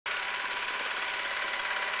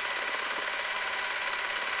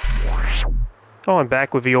I'm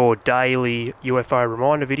back with your daily UFO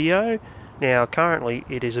reminder video. Now currently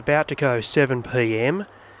it is about to go 7 PM.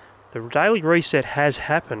 The daily reset has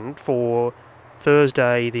happened for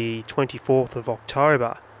Thursday the 24th of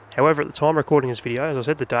October. However, at the time of recording this video, as I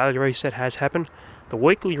said, the daily reset has happened. The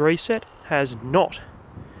weekly reset has not.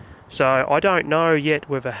 So I don't know yet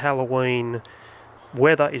whether Halloween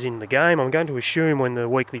weather is in the game. I'm going to assume when the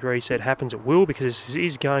weekly reset happens it will, because this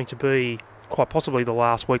is going to be quite possibly the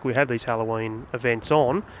last week we have these Halloween events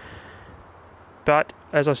on. But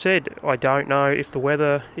as I said, I don't know if the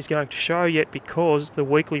weather is going to show yet because the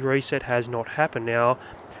weekly reset has not happened. Now,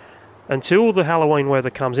 until the Halloween weather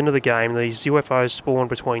comes into the game, these UFOs spawn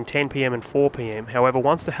between 10 PM and 4 PM. However,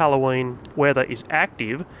 once the Halloween weather is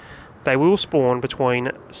active, they will spawn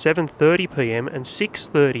between 7:30 PM and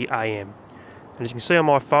 6:30 AM. And as you can see on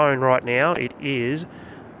my phone right now, it is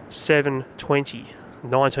 7:20.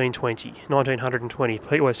 1920,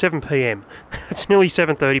 well, 7 PM. It's nearly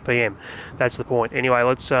 7:30 PM. That's the point. Anyway,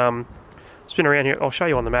 let's spin around here. I'll show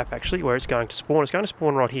you on the map actually where it's going to spawn. It's going to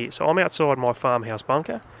spawn right here. So I'm outside my farmhouse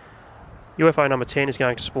bunker. UFO number 10 is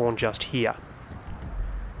going to spawn just here.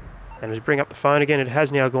 And as we bring up the phone again, it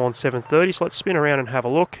has now gone 7:30. So let's spin around and have a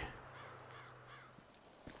look.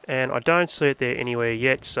 And I don't see it there anywhere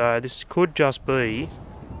yet. So this could just be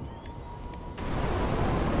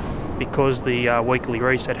because the weekly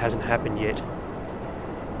reset hasn't happened yet.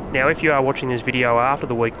 Now if you are watching this video after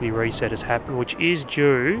the weekly reset has happened, which is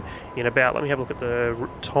due in about, let me have a look at the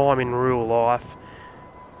time in real life,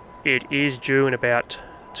 it is due in about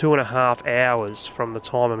 2.5 hours from the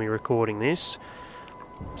time of me recording this.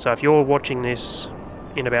 So if you're watching this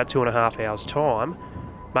in about 2.5 hours time,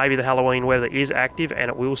 maybe the Halloween weather is active and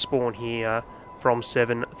it will spawn here from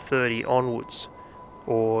 7:30 onwards,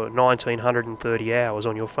 or 1930 hours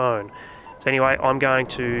on your phone. So anyway, I'm going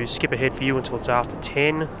to skip ahead for you until it's after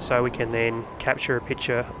 10 so we can then capture a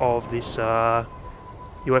picture of this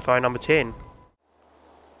UFO number 10.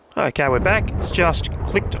 Okay, we're back. It's just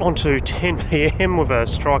clicked onto 10 PM with a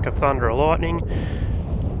strike of thunder or lightning.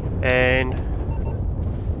 And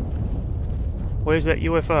where's that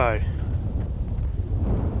UFO?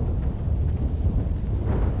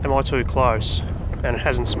 Am I too close? And it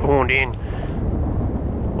hasn't spawned in.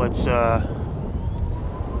 Let's fly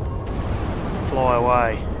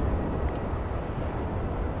away.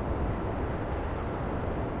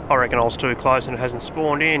 I reckon I was too close and it hasn't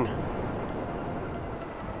spawned in.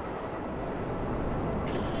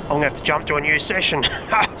 I'm gonna have to jump to a new session.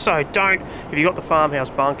 So don't, if you got the farmhouse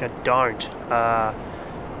bunker, don't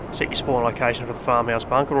set your spawn location for the farmhouse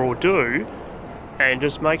bunker, or do, and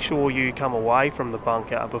just make sure you come away from the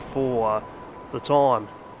bunker before the time,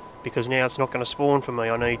 because now it's not going to spawn for me.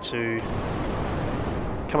 I need to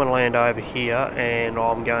come and land over here, and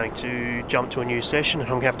I'm going to jump to a new session, and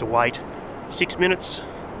I'm going to have to wait 6 minutes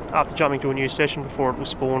after jumping to a new session before it will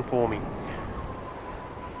spawn for me.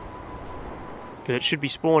 Because it should be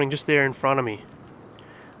spawning just there in front of me.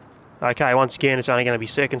 Okay, once again, it's only going to be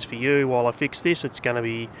seconds for you while I fix this. It's going to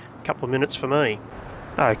be a couple of minutes for me.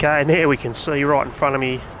 Okay, and there we can see right in front of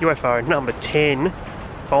me UFO number 10,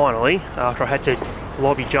 finally, after I had to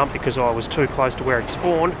lobby jump because I was too close to where it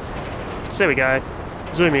spawned. So there we go.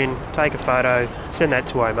 Zoom in, take a photo, send that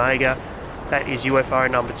to Omega. That is UFO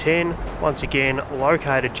number 10, once again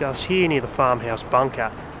located just here near the farmhouse bunker.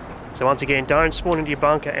 So once again, don't spawn into your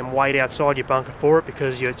bunker and wait outside your bunker for it,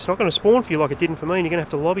 because it's not going to spawn for you like it didn't for me, and you're going to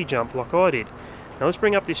have to lobby jump like I did. Now let's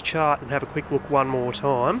bring up this chart and have a quick look one more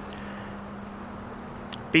time.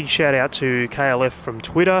 Big shout out to KLF from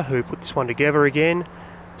Twitter who put this one together again.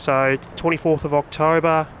 So 24th of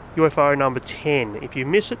October, UFO number 10. If you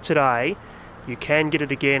miss it today, you can get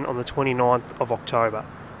it again on the 29th of October.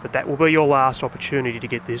 But that will be your last opportunity to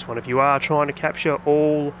get this one. If you are trying to capture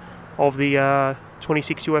all of the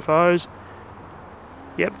 26 UFOs,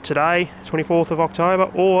 yep, today, 24th of October,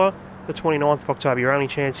 or the 29th of October, your only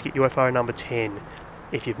chance to get UFO number 10.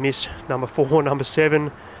 If you've missed number 4, number 7,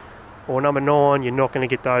 or number 9, you're not going to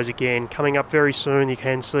get those again. Coming up very soon, you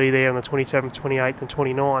can see there on the 27th, 28th and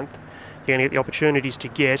 29th, you're going to get the opportunities to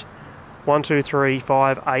get 1, 2, 3,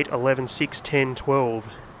 5, 8, 11, 6, 10, 12.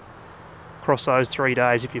 Across those 3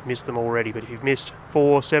 days if you've missed them already. But if you've missed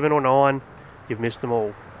 4, 7 or 9, you've missed them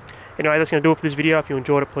all. Anyway, that's going to do it for this video. If you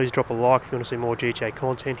enjoyed it, please drop a like. If you want to see more GTA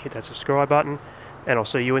content, hit that subscribe button. And I'll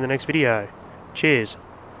see you in the next video. Cheers.